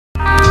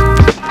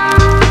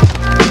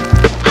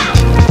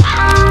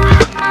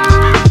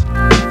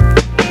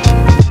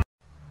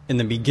In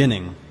the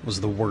beginning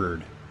was the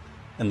Word,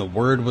 and the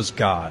Word was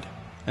God,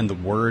 and the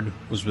Word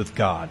was with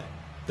God.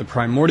 The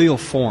primordial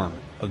form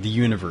of the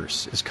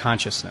universe is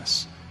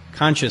consciousness.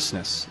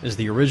 Consciousness is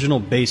the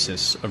original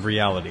basis of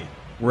reality.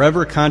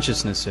 Wherever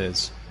consciousness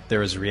is,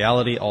 there is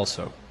reality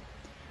also.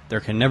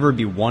 There can never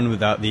be one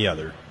without the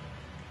other,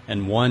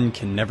 and one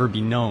can never be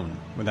known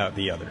without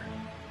the other.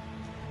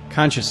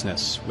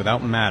 Consciousness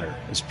without matter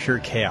is pure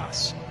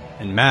chaos,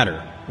 and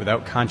matter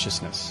without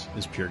consciousness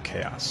is pure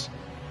chaos.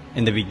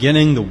 In the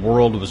beginning, the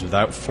world was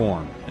without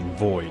form and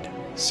void,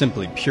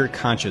 simply pure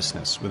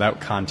consciousness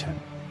without content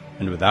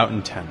and without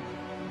intent.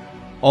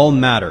 All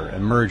matter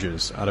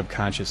emerges out of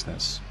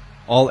consciousness.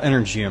 All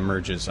energy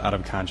emerges out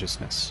of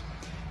consciousness.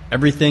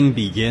 Everything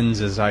begins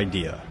as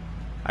idea.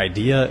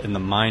 Idea in the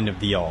mind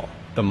of the All,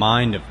 the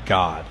mind of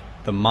God,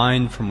 the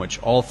mind from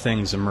which all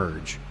things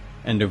emerge,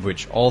 and of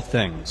which all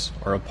things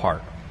are a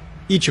part.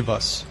 Each of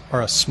us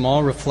are a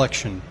small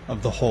reflection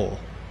of the whole.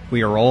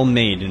 We are all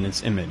made in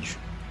its image,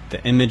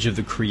 the image of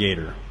the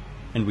Creator,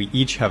 and we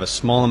each have a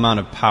small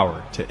amount of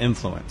power to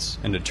influence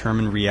and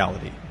determine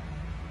reality.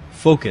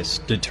 Focus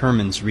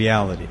determines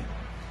reality.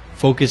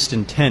 Focused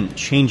intent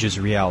changes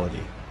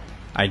reality.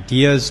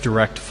 Ideas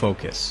direct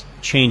focus,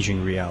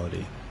 changing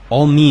reality.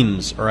 All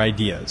memes are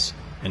ideas,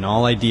 and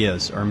all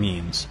ideas are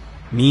memes.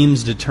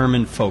 Memes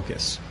determine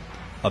focus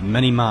of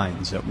many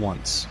minds at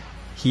once.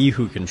 He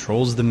who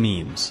controls the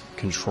memes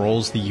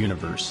controls the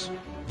universe.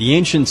 The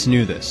ancients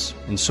knew this,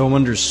 and so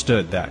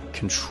understood that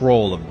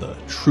control of the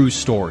true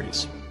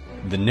stories,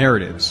 the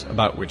narratives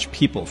about which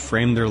people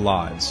framed their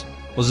lives,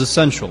 was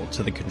essential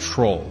to the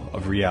control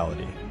of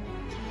reality.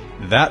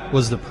 That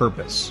was the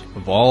purpose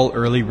of all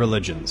early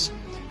religions,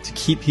 to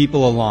keep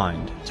people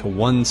aligned to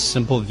one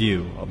simple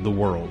view of the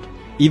world.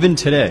 Even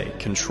today,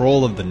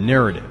 control of the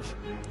narrative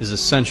is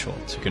essential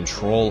to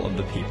control of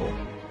the people.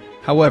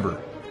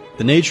 However,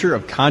 the nature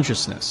of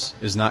consciousness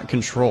is not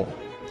control.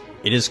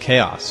 It is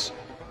chaos.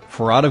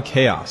 For out of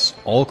chaos,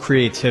 all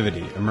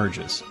creativity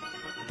emerges.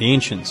 The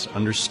ancients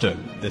understood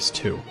this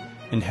too,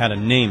 and had a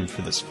name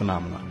for this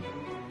phenomenon.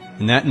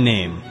 And that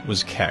name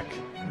was Kek,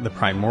 the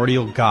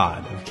primordial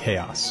god of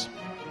chaos.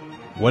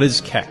 What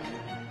is Kek?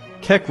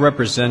 Kek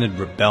represented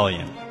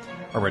rebellion,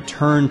 a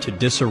return to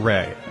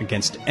disarray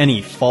against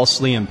any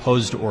falsely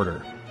imposed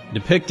order.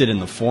 Depicted in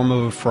the form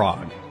of a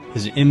frog,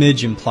 his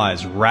image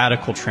implies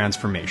radical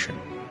transformation.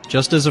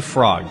 Just as a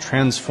frog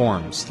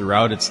transforms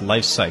throughout its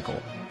life cycle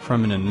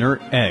from an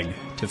inert egg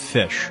to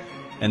fish,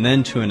 and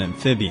then to an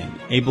amphibian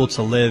able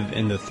to live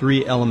in the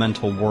three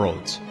elemental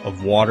worlds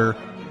of water,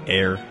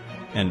 air,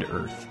 and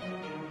earth.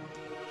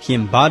 He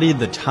embodied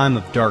the time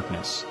of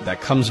darkness that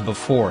comes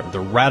before the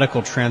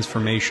radical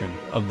transformation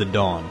of the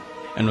dawn,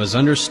 and was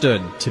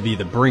understood to be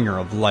the bringer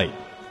of light,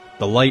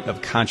 the light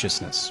of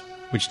consciousness,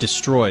 which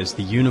destroys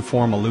the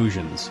uniform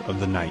illusions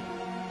of the night.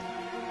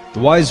 The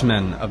wise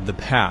men of the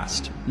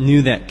past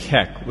knew that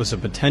Kek was a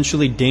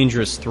potentially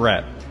dangerous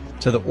threat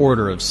to the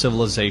order of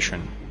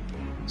civilization,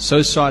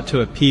 so sought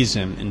to appease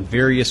him in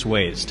various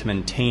ways to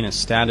maintain a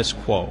status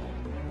quo.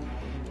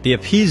 The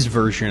appeased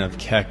version of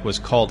Kek was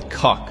called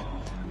Kuk,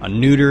 a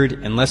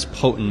neutered and less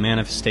potent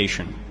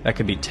manifestation that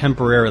could be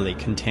temporarily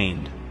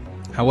contained.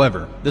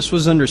 However, this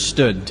was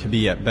understood to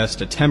be at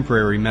best a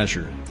temporary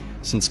measure,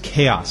 since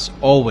chaos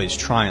always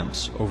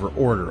triumphs over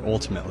order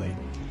ultimately,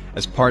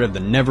 as part of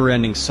the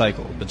never-ending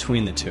cycle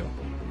between the two.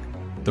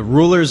 The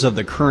rulers of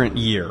the current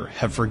year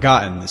have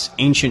forgotten this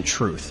ancient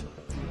truth,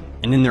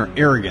 and in their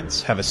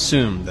arrogance have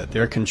assumed that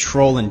their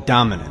control and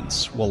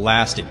dominance will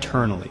last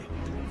eternally,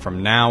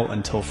 from now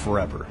until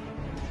forever.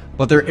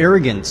 But their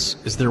arrogance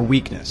is their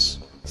weakness,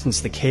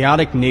 since the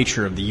chaotic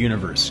nature of the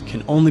universe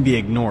can only be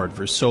ignored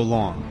for so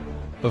long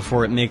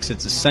before it makes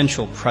its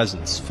essential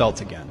presence felt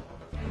again.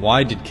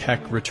 Why did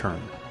Kek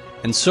return?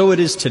 And so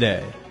it is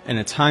today, in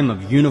a time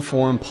of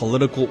uniform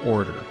political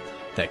order,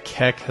 that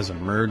Kek has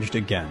emerged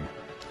again.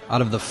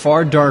 Out of the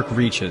far dark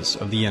reaches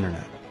of the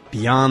internet,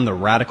 beyond the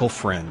radical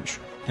fringe,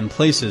 in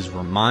places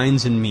where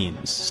minds and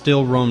memes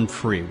still roamed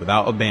free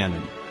without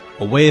abandon,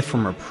 away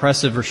from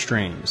repressive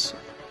restraints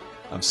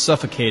of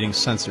suffocating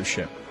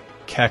censorship,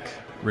 Kek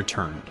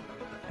returned.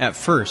 At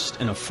first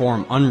in a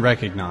form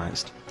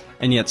unrecognized,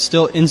 and yet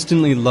still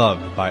instantly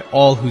loved by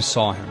all who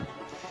saw him.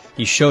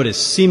 He showed his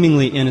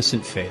seemingly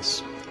innocent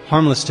face,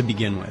 harmless to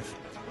begin with,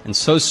 and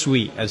so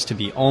sweet as to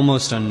be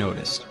almost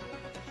unnoticed.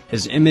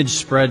 His image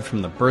spread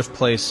from the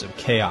birthplace of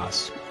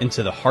chaos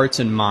into the hearts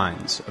and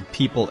minds of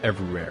people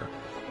everywhere,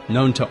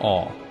 known to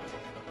all,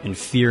 and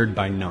feared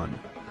by none.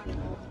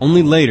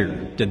 Only later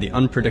did the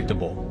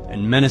unpredictable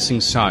and menacing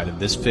side of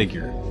this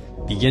figure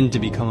begin to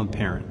become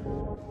apparent.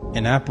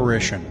 An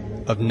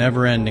apparition of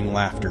never-ending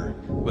laughter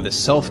with a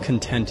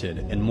self-contented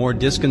and more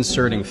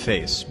disconcerting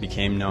face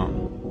became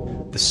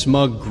known. The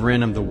smug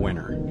grin of the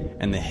winner,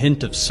 and the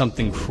hint of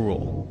something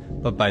cruel,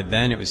 but by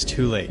then it was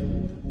too late.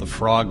 The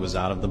frog was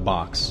out of the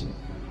box.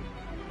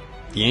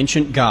 The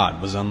ancient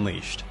god was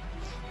unleashed,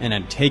 and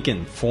had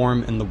taken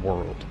form in the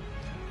world,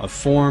 a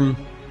form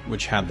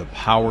which had the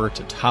power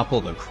to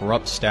topple the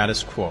corrupt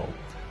status quo,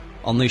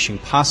 unleashing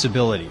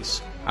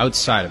possibilities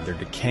outside of their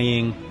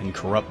decaying and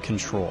corrupt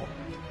control.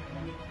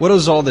 What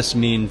does all this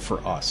mean for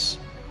us?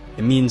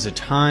 It means a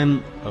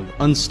time of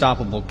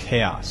unstoppable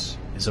chaos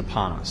is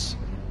upon us,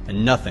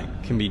 and nothing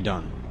can be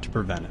done to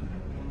prevent it.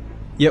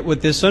 Yet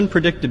with this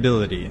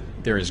unpredictability,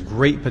 there is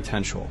great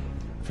potential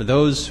for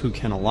those who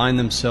can align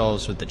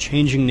themselves with the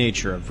changing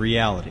nature of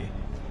reality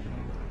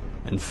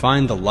and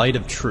find the light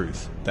of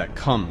truth that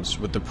comes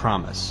with the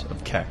promise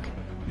of Kek.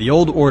 The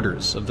old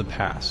orders of the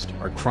past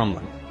are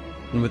crumbling,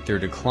 and with their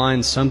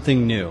decline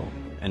something new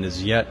and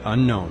as yet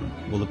unknown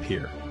will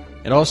appear.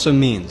 It also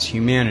means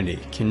humanity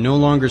can no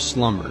longer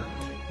slumber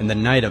in the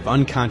night of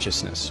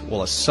unconsciousness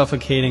while a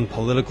suffocating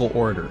political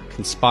order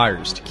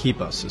conspires to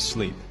keep us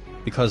asleep,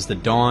 because the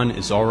dawn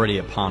is already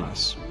upon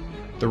us.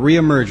 The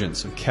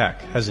reemergence of Kek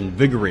has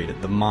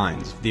invigorated the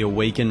minds of the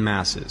awakened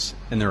masses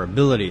and their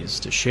abilities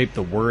to shape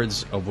the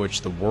words of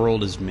which the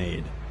world is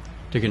made,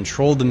 to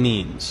control the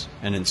means,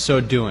 and in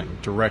so doing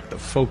direct the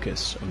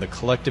focus of the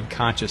collective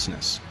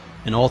consciousness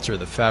and alter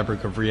the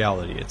fabric of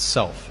reality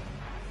itself.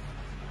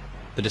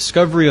 The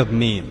discovery of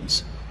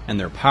memes and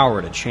their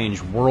power to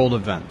change world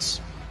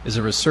events is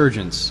a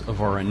resurgence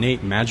of our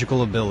innate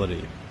magical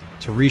ability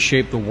to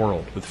reshape the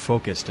world with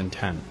focused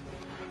intent,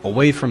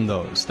 away from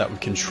those that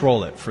would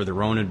control it for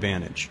their own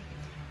advantage,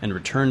 and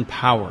return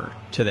power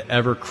to the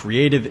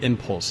ever-creative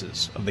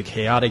impulses of the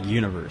chaotic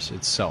universe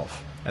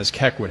itself, as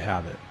Kek would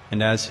have it,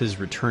 and as his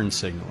return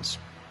signals.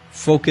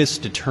 Focus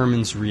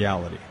determines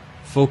reality.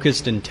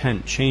 Focused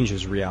intent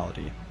changes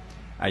reality.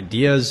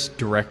 Ideas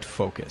direct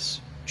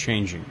focus,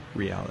 changing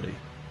reality.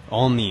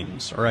 All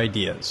memes are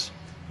ideas,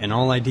 and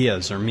all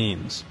ideas are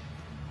memes.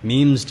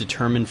 Memes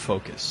determine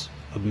focus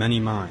of many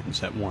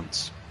minds at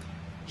once.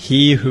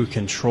 He who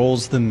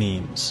controls the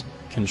memes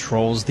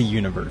controls the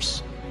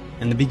universe.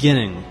 In the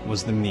beginning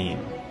was the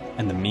meme,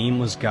 and the meme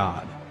was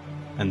God,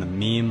 and the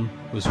meme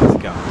was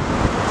with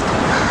God.